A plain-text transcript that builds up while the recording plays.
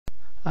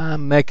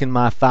I'm making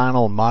my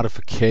final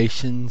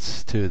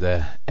modifications to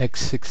the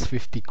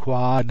X650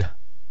 quad.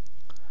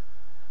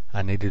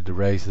 I needed to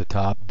raise the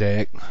top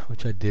deck,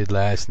 which I did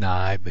last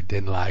night, but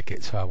didn't like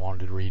it, so I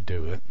wanted to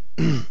redo it.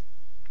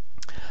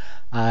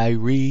 I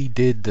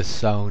redid the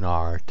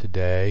sonar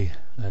today.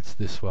 That's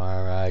this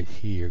wire right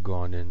here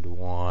going into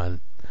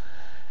one.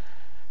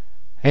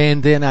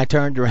 And then I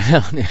turned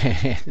around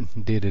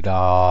and did it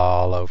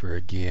all over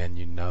again.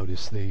 You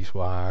notice these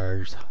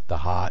wires, the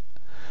hot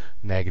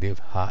negative,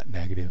 hot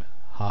negative,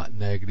 hot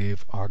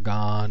negative are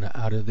gone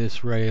out of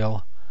this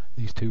rail,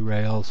 these two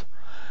rails,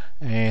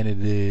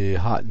 and the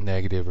hot and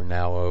negative are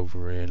now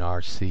over in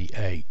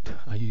RC8.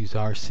 I use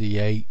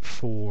RC8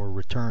 for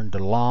return to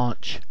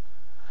launch,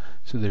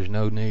 so there's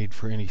no need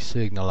for any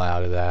signal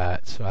out of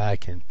that, so I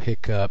can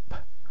pick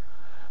up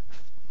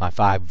my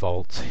 5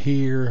 volts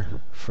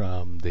here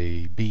from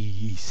the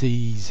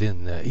BECs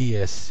and the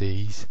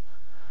ESCs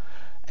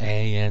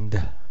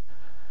and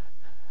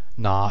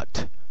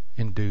not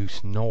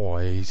induce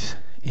noise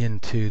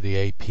into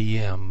the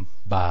APM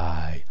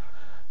by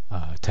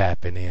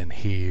tapping in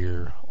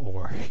here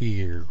or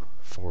here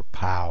for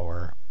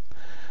power.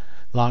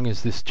 Long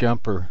as this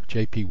jumper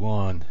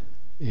JP1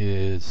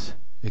 is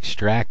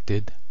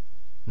extracted,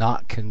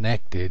 not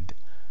connected,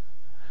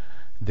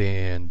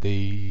 then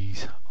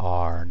these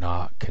are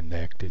not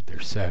connected, they're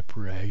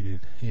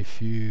separated.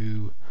 If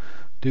you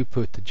do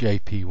put the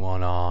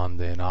JP1 on,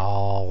 then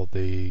all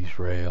these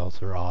rails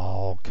are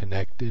all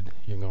connected.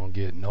 You're going to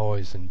get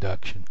noise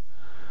induction.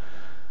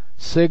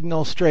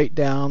 Signal straight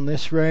down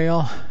this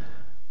rail,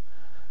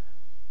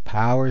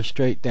 power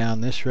straight down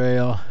this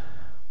rail,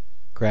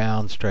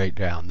 ground straight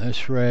down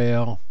this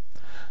rail,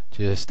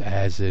 just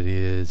as it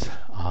is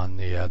on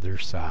the other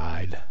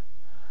side.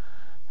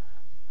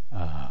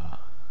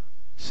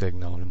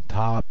 Signal in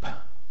top,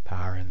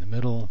 power in the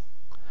middle,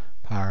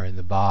 power in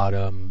the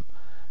bottom,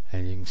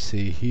 and you can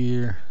see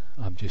here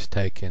I'm just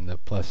taking the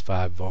plus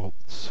 5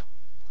 volts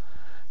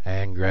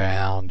and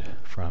ground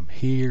from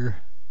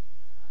here,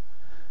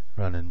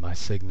 running my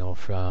signal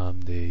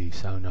from the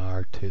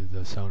sonar to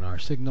the sonar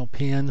signal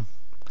pin,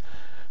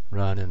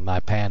 running my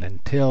pan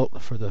and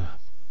tilt for the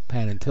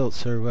pan and tilt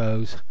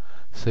servos,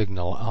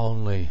 signal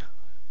only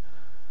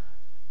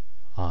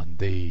on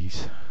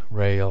these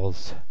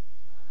rails.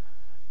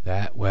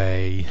 That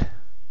way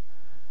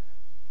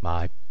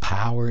my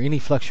power, any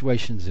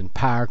fluctuations in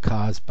power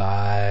caused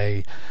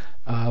by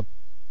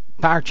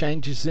power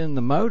changes in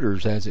the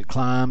motors as it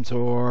climbs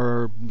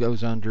or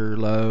goes under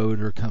load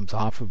or comes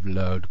off of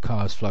load,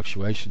 cause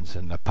fluctuations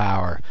in the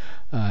power.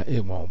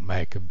 It won't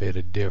make a bit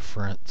of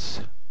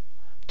difference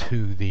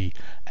to the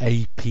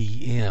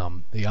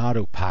APM, the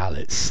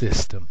autopilot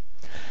system.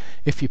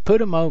 If you put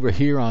them over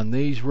here on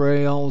these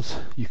rails,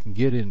 you can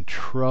get in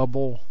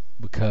trouble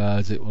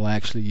because it will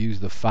actually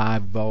use the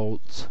 5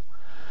 volts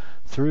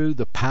through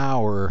the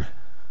power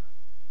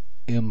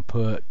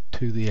input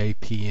to the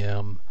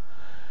APM,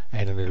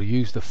 and it'll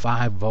use the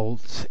 5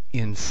 volts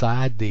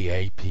inside the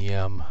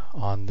APM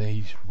on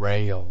these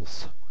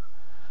rails.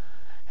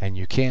 And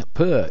you can't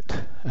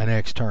put an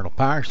external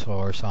power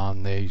source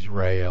on these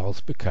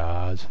rails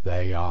because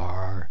they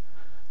are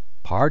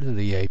part of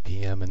the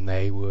APM, and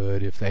they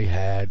would, if they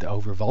had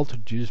over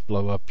voltages,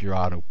 blow up your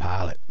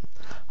autopilot.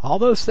 All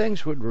those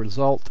things would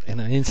result in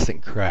an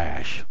instant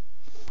crash.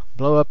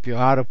 Blow up your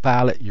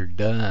autopilot, you're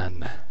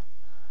done.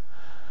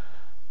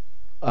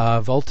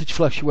 Voltage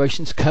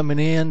fluctuations coming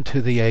in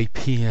to the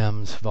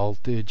APM's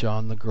voltage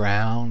on the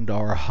ground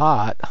or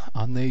hot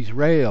on these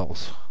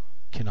rails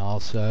can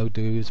also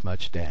do as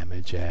much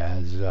damage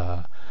as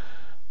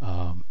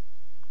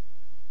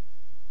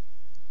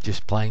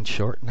just plain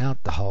shorting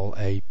out the whole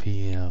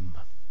APM.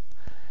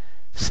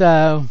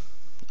 So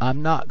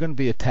I'm not going to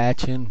be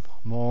attaching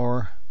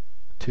more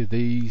to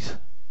these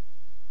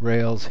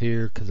rails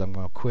here because I'm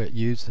going to quit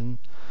using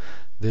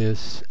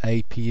this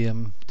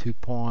APM 2.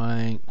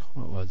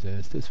 What was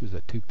this? This was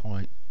a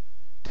 2.25,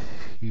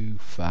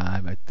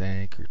 I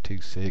think, or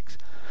 2.6.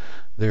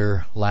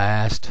 They're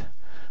last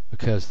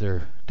because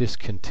they're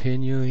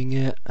discontinuing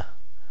it.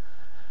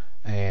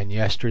 And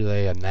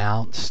yesterday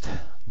announced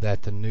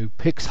that the new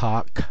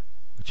Pixhawk,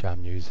 which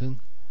I'm using,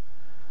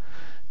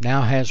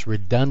 now has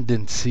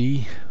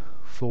redundancy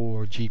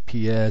for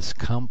GPS,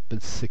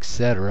 compass,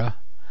 etc.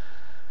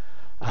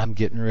 I'm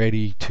getting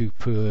ready to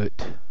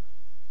put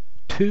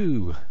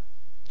 2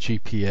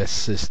 GPS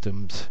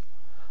systems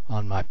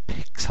on my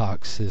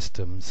Pixhawk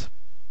systems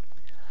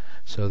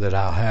so that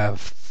I'll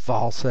have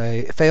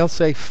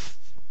fail-safe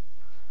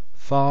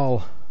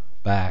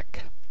fallback.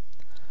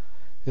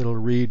 It'll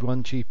read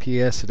one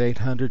GPS at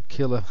 800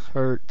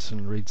 kilohertz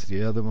and reads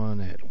the other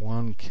one at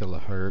 1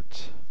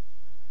 kilohertz.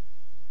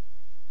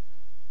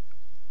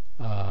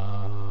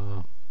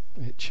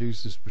 It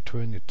chooses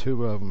between the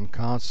two of them,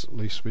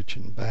 constantly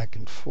switching back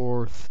and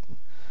forth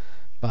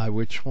by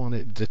which one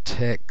it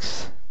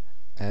detects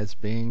as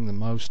being the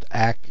most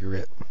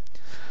accurate.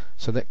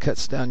 So that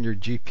cuts down your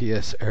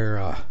GPS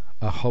error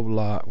a whole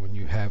lot when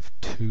you have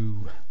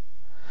 2.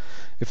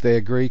 If they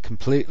agree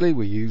completely,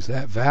 we use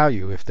that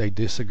value. If they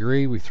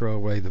disagree, we throw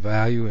away the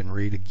value and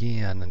read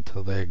again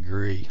until they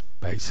agree.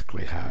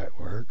 Basically how it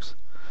works.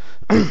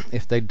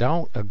 If they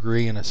don't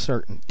agree in a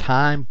certain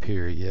time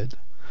period,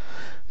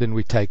 then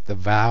we take the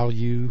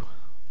value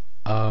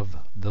of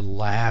the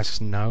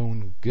last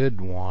known good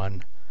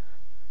one,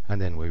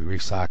 and then we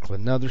recycle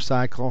another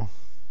cycle,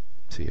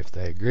 see if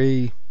they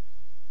agree.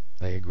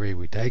 They agree,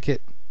 we take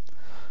it.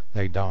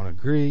 They don't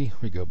agree,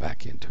 we go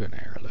back into an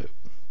error loop.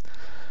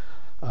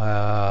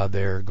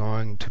 They're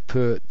going to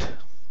put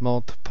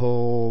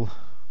multiple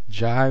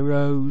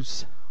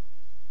gyros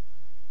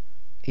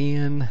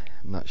in.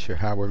 I'm not sure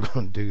how we're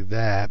going to do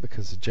that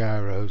because the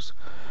gyros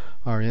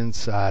are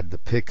inside the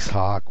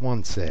Pixhawk.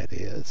 One set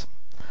is.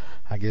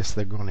 I guess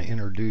they're going to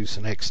introduce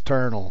an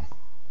external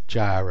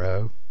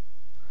gyro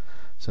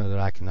so that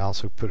I can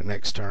also put an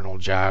external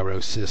gyro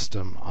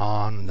system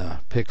on the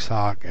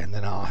Pixhawk, and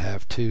then I'll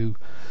have two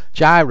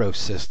gyro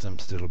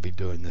systems that'll be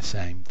doing the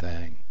same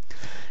thing.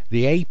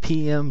 The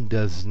APM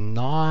does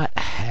not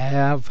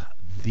have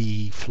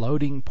the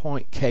floating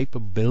point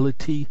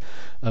capability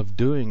of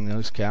doing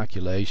those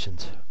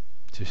calculations.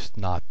 Just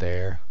not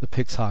there. The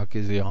Pixhawk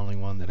is the only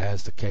one that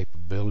has the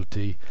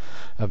capability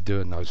of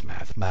doing those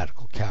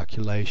mathematical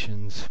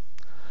calculations.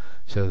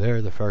 So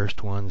they're the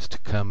first ones to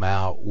come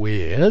out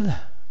with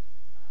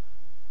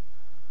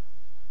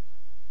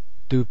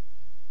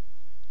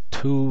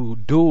two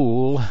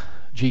dual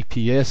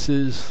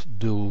GPSs,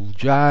 dual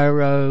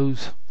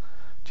gyros,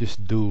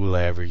 just dual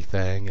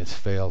everything as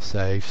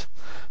fail-safes.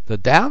 The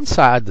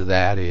downside to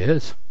that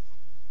is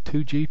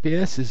two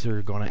GPSs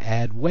are going to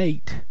add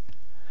weight.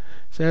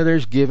 So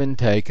there's give and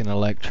take in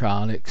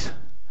electronics.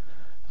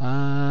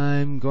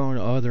 I'm going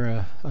to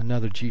order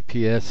another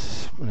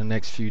GPS in the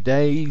next few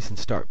days and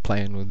start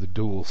playing with the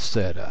dual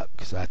setup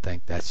because I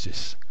think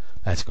that's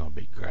going to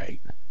be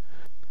great.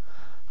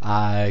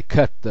 I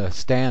cut the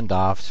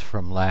standoffs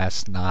from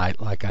last night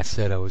like I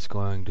said I was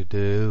going to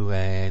do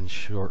and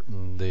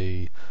shortened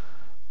the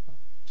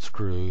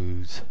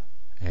screws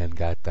and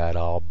got that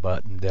all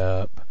buttoned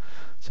up.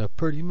 So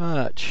pretty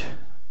much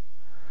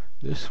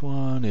this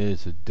one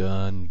is a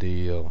done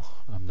deal.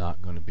 I'm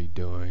not going to be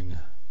doing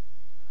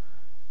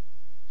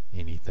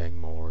anything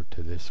more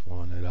to this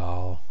one at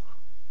all.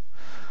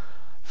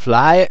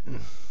 Fly it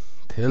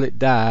till it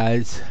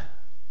dies.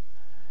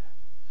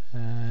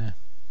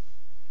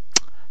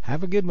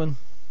 Have a good one.